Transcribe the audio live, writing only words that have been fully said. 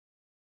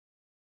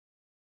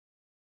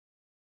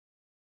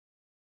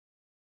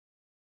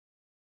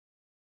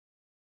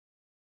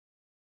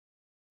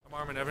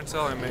Armen,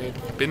 I made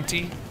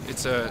Binti.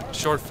 It's a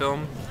short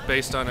film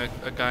based on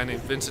a guy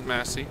named Vincent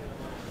Massey,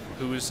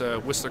 who is a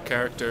Whistler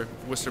character,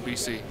 Whistler,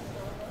 BC.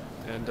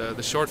 And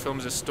the short film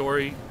is a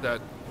story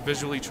that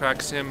visually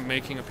tracks him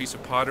making a piece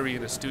of pottery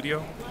in a studio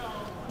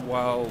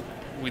while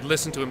we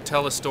listen to him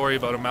tell a story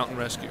about a mountain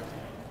rescue.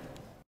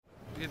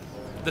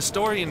 The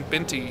story in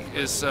Binti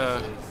is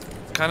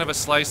kind of a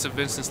slice of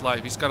Vincent's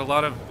life. He's got a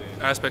lot of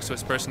aspects to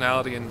his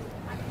personality, and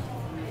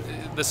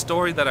the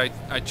story that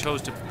I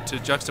chose to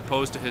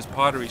juxtapose to his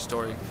pottery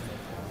story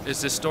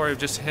is this story of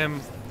just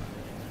him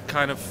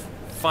kind of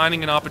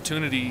finding an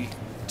opportunity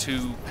to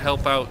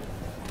help out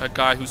a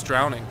guy who's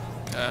drowning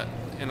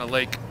in a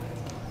lake,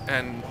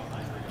 and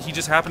he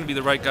just happened to be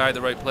the right guy at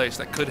the right place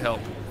that could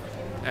help.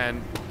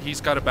 And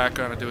he's got a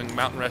background of doing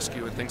mountain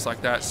rescue and things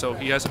like that, so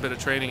he has a bit of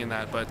training in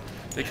that. But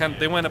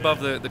they went above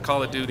the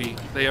call of duty.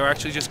 They are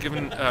actually just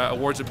given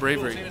awards of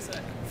bravery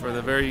for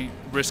the very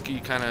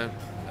risky kind of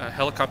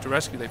helicopter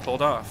rescue they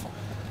pulled off.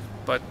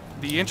 But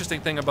the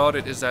interesting thing about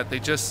it is that they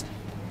just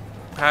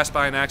passed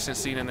by an accident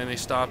scene and then they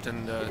stopped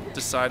and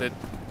decided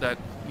that,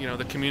 you know,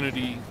 the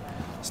community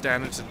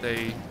standards that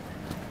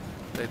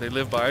they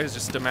live by is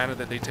just demanded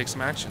that they take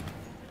some action.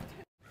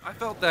 I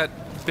felt that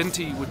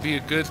Binti would be a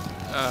good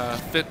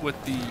fit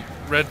with the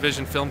Red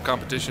Vision Film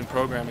Competition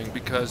programming,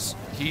 because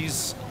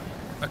he's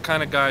a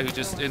kind of guy who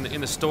just,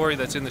 in the story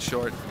that's in the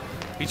short,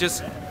 he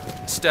just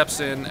steps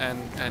in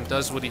and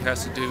does what he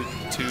has to do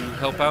to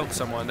help out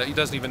someone that he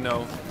doesn't even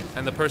know.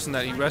 And the person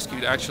that he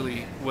rescued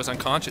actually was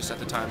unconscious at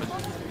the time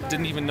and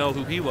didn't even know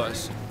who he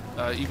was,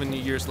 even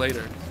years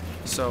later.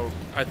 So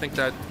I think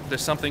that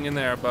there's something in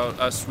there about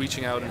us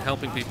reaching out and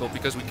helping people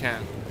because we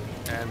can.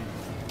 And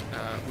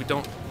we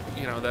don't,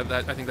 you know,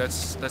 I think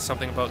that's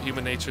something about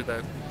human nature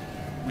that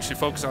we should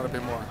focus on a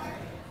bit more.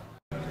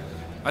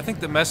 I think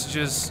the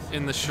messages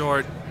in the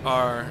short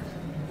are,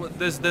 well,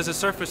 there's a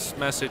surface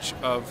message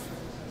of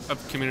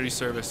community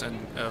service and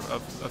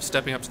of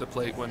stepping up to the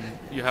plate when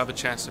you have a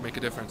chance to make a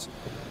difference.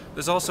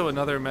 There's also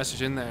another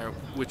message in there,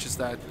 which is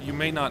that you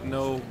may not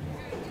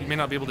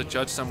be able to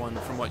judge someone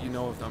from what you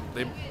know of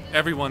them.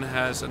 Everyone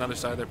has another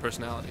side of their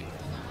personality,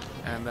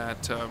 and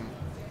that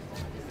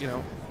you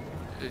know,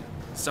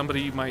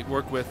 somebody you might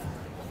work with,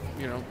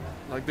 you know,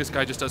 like this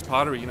guy just does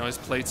pottery. You know, his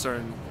plates are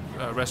in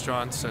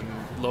restaurants and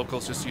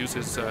locals just use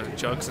his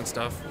jugs and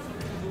stuff,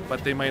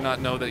 but they may not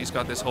know that he's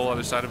got this whole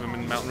other side of him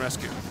in mountain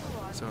rescue.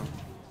 So.